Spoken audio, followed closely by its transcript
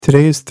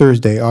Today is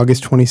Thursday,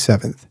 August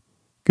 27th.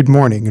 Good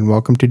morning and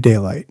welcome to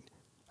Daylight,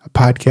 a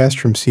podcast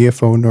from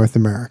CFO North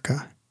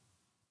America.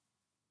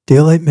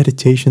 Daylight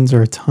meditations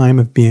are a time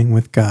of being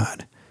with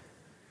God.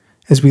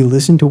 As we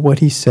listen to what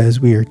He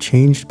says, we are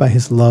changed by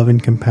His love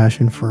and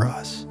compassion for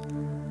us.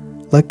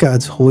 Let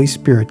God's Holy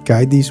Spirit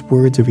guide these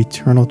words of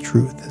eternal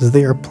truth as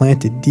they are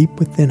planted deep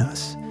within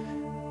us,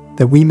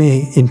 that we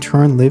may in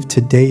turn live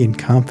today in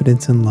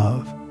confidence and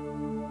love.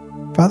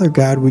 Father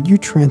God, would you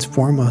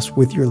transform us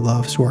with your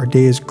love so our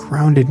day is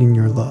grounded in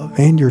your love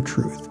and your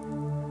truth,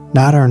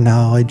 not our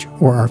knowledge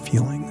or our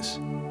feelings.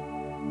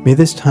 May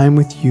this time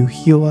with you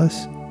heal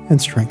us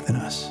and strengthen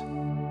us.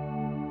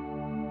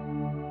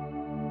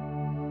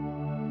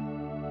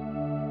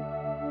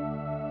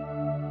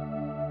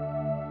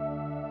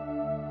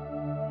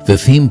 The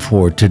theme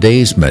for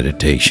today's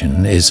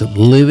meditation is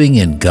Living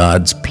in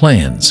God's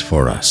Plans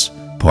for Us,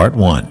 Part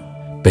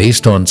 1,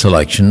 based on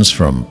selections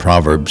from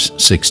Proverbs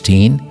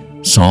 16,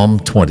 Psalm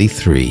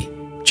 23,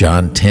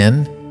 John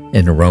 10,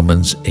 and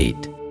Romans 8.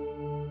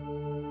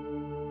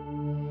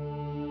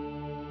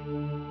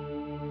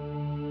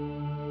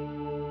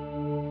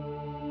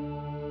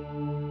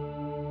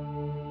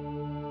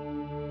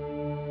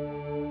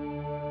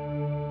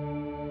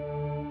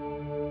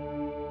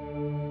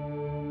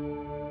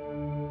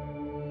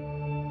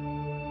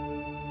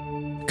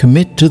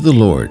 Commit to the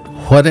Lord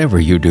whatever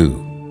you do,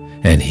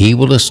 and He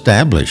will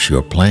establish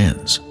your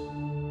plans.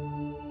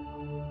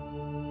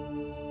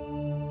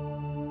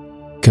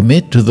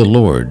 Commit to the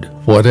Lord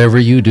whatever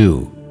you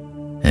do,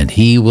 and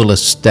He will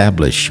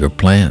establish your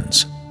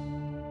plans.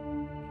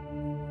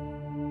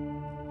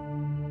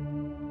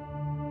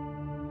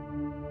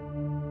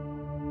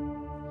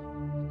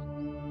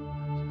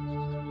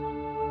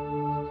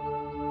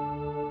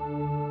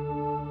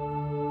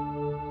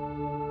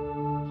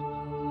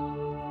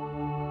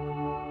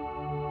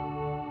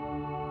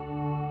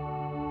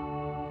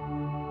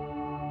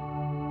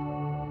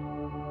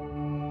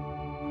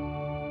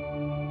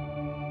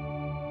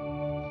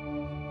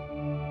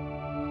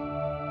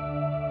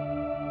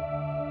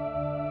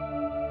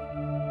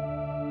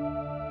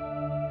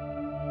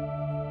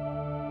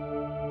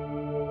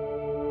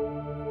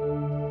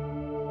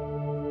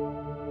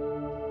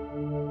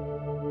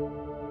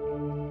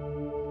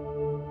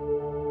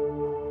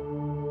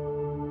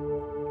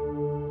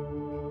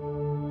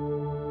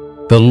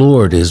 The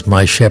Lord is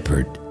my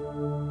shepherd.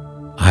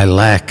 I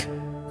lack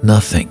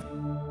nothing.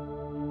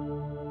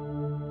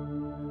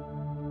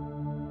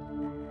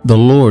 The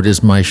Lord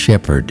is my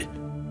shepherd.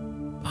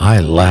 I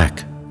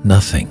lack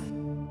nothing.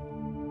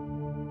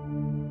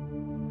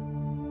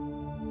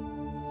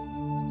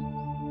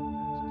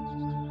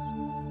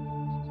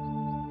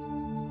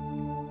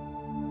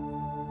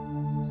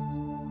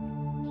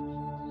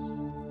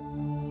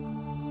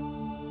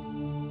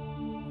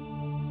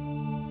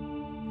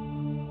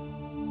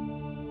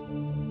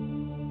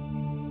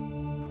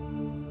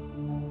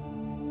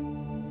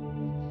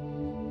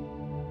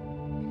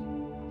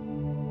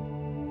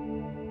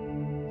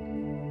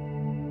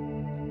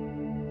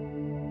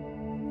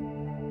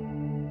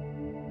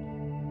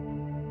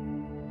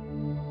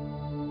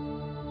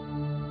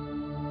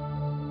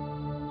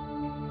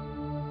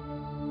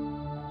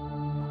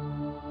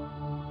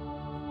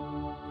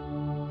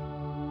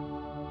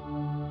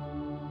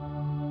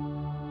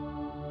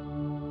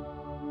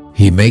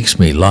 He makes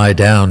me lie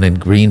down in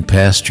green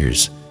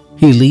pastures.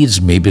 He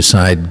leads me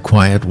beside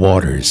quiet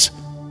waters.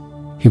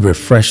 He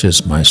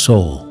refreshes my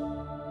soul.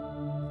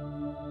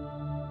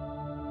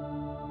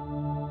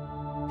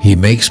 He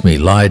makes me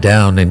lie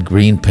down in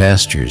green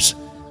pastures.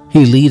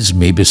 He leads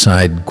me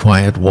beside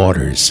quiet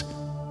waters.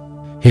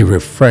 He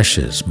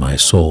refreshes my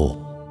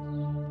soul.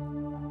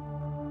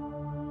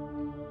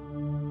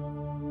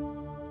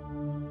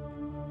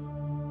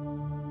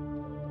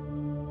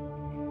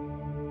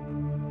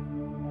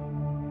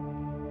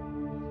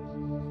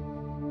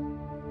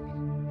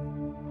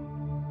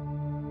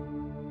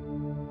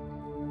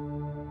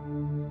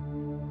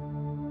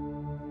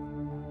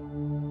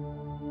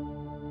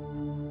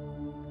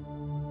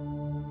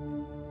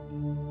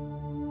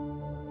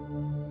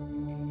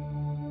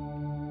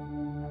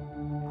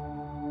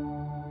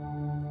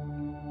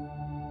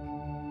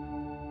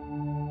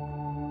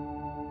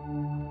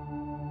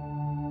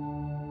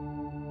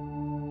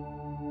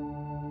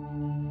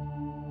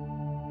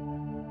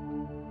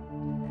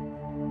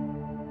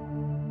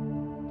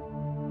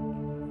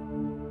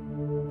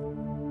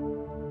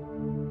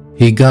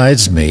 He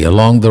guides me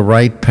along the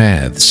right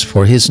paths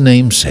for His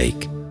name's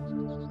sake.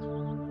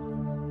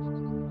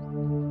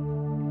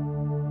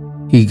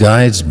 He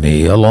guides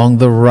me along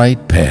the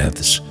right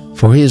paths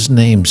for His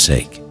name's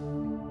sake.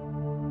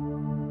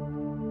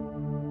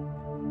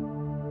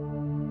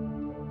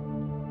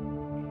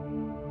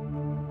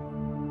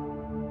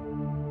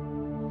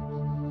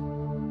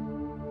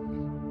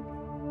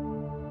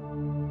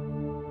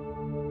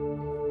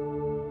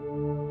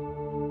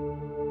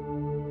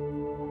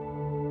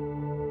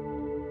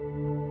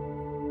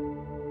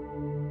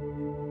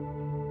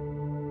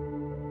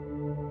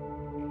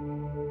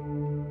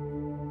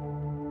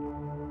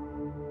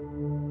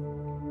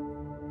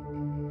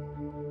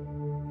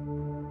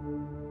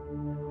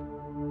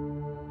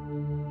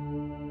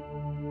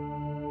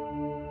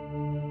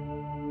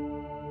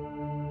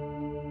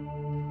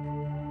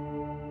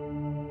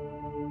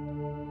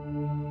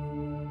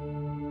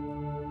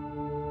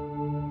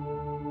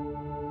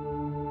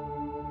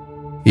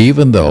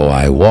 Even though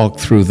I walk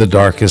through the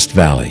darkest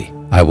valley,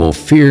 I will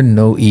fear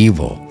no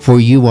evil, for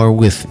you are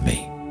with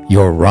me.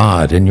 Your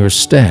rod and your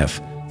staff,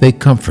 they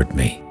comfort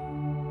me.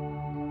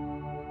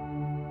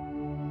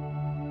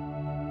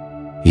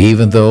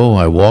 Even though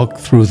I walk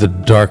through the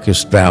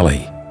darkest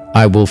valley,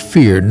 I will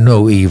fear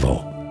no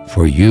evil,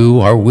 for you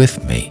are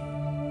with me.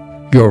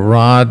 Your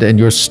rod and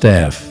your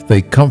staff,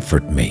 they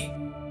comfort me.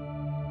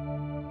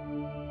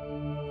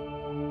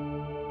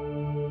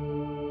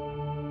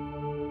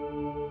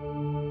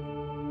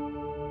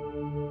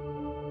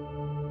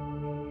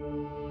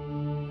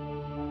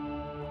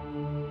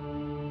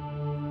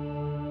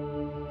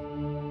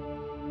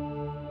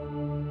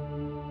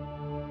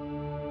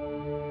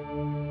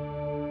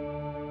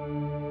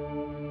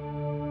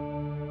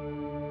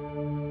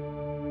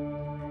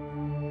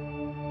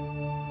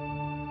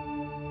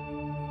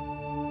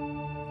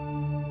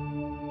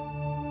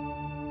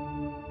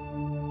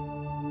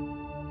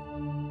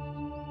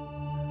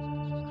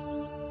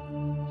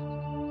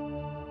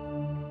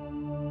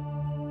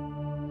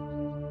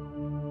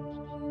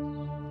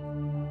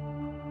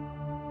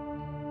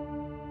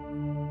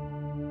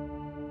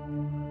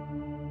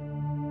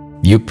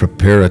 You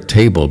prepare a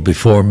table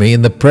before me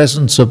in the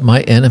presence of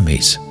my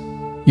enemies.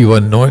 You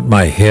anoint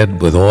my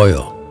head with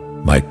oil.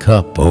 My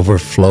cup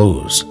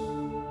overflows.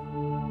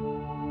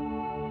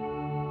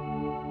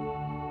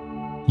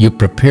 You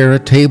prepare a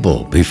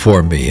table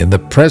before me in the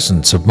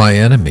presence of my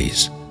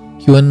enemies.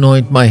 You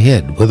anoint my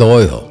head with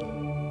oil.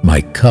 My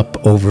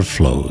cup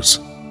overflows.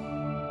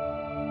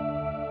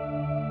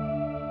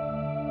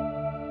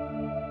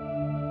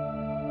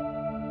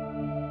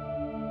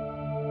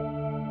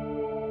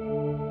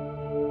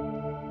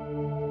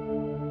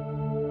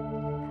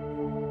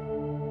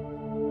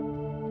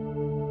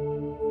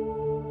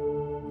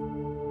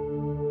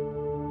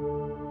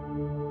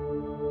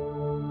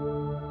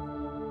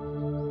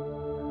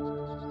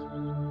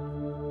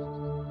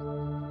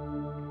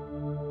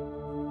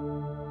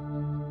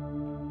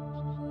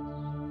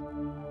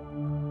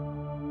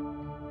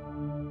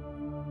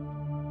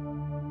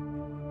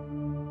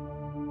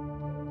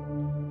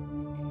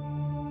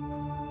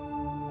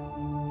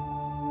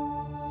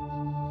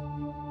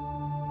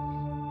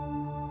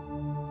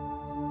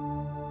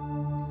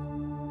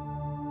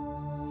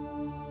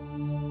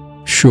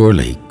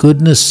 Surely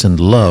goodness and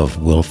love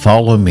will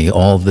follow me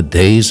all the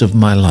days of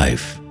my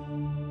life.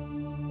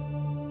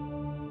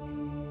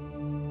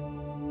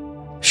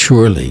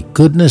 Surely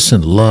goodness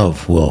and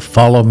love will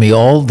follow me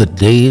all the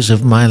days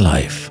of my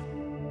life.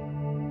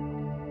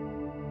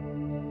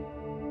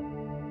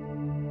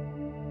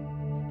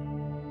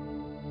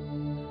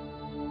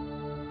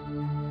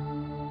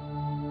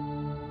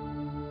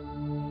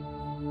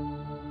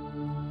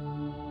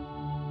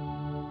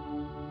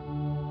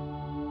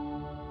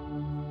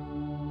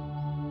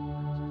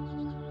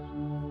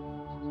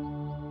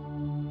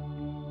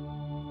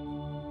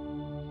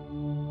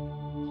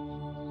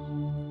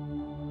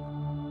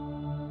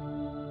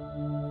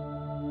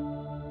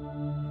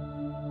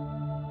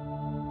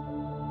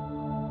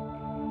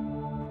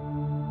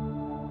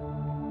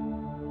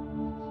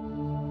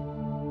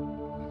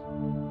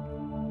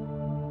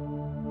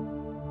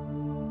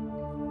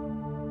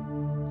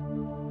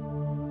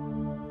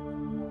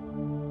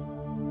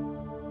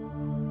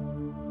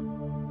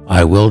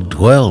 I will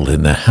dwell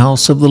in the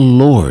house of the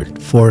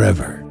Lord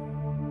forever.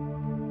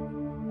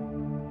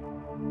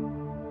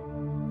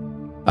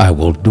 I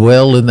will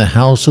dwell in the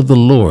house of the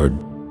Lord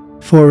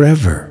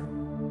forever.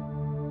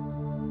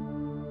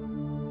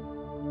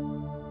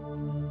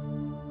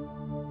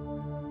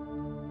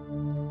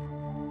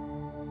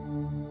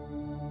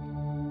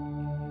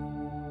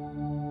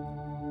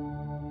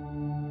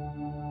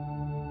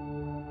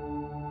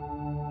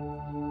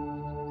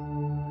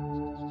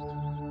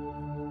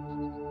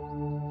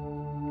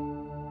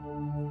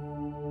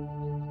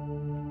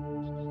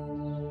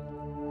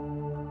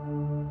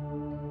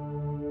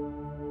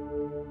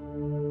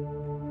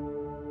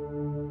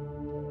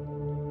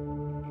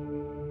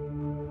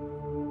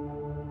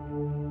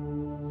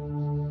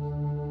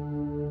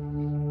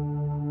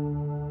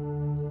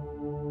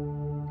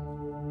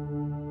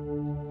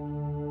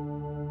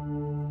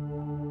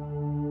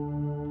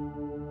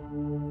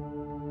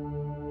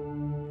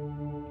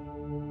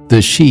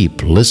 The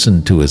sheep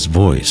listen to his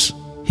voice.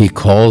 He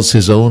calls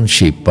his own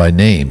sheep by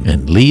name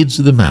and leads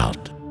them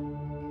out.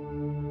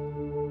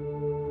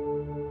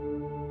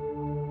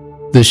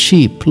 The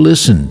sheep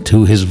listen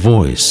to his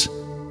voice.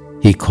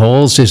 He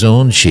calls his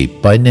own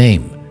sheep by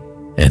name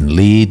and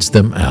leads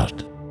them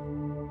out.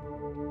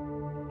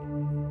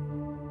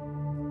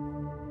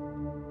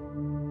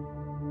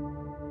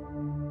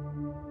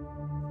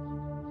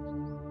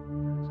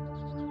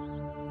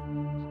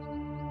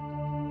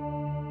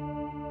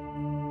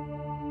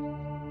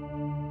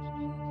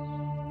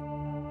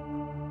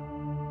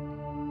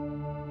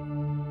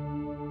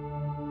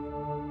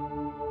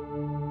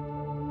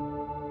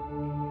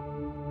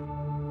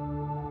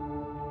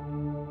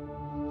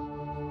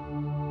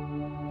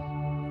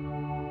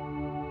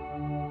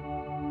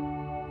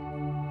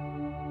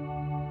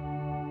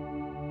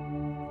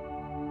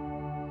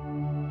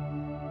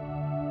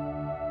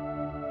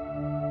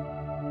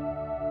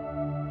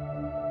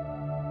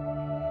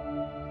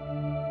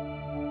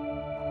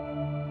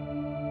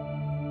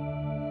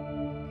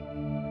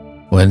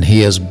 When he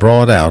has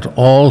brought out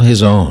all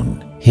his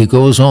own, he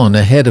goes on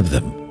ahead of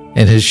them,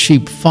 and his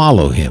sheep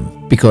follow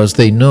him because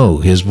they know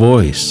his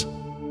voice.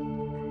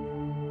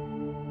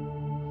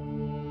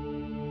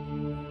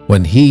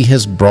 When he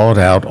has brought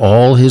out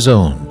all his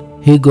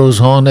own, he goes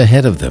on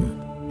ahead of them,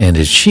 and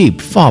his sheep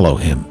follow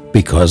him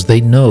because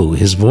they know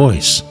his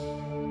voice.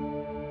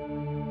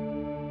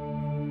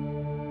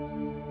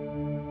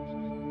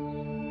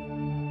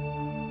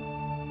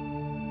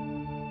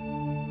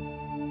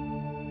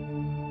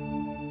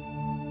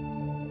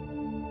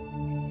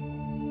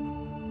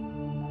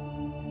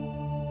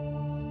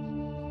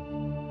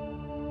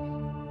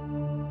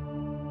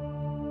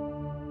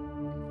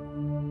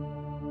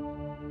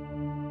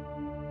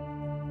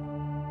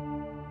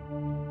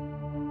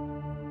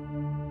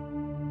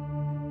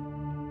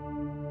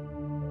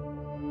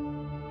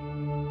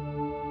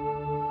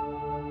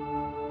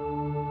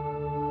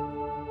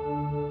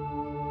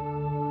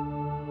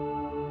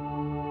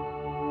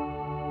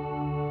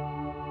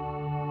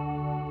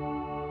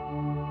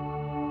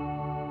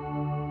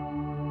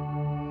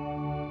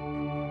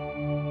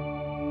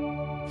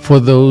 For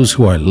those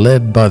who are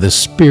led by the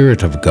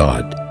Spirit of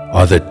God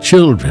are the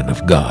children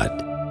of God.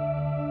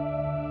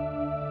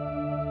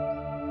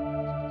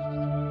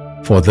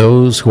 For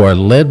those who are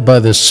led by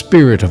the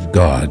Spirit of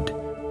God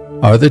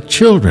are the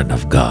children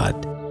of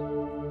God.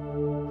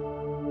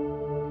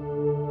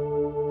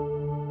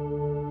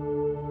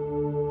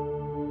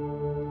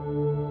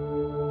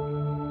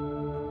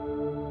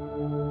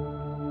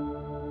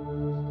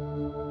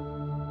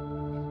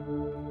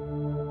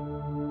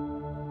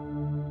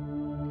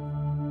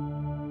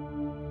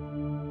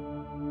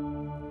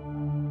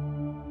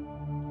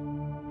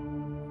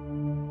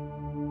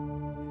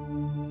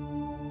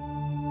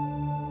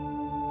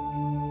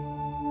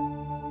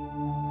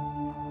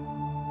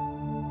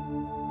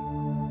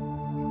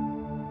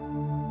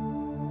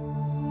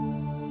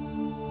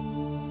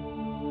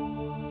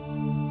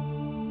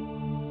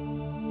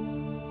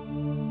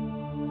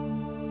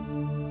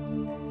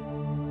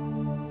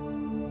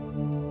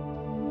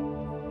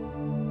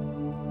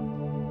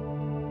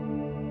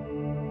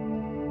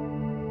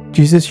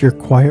 Jesus, your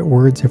quiet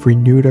words have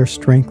renewed our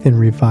strength and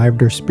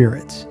revived our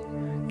spirits.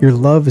 Your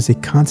love is a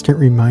constant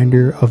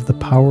reminder of the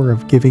power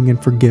of giving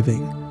and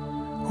forgiving.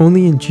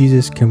 Only in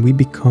Jesus can we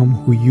become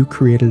who you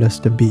created us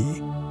to be.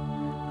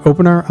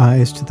 Open our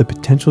eyes to the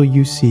potential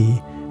you see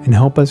and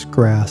help us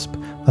grasp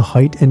the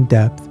height and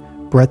depth,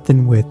 breadth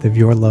and width of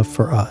your love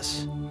for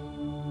us.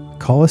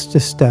 Call us to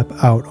step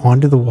out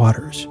onto the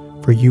waters,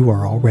 for you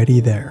are already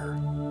there.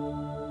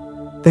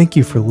 Thank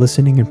you for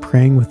listening and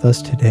praying with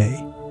us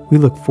today. We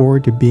look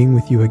forward to being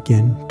with you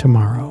again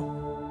tomorrow.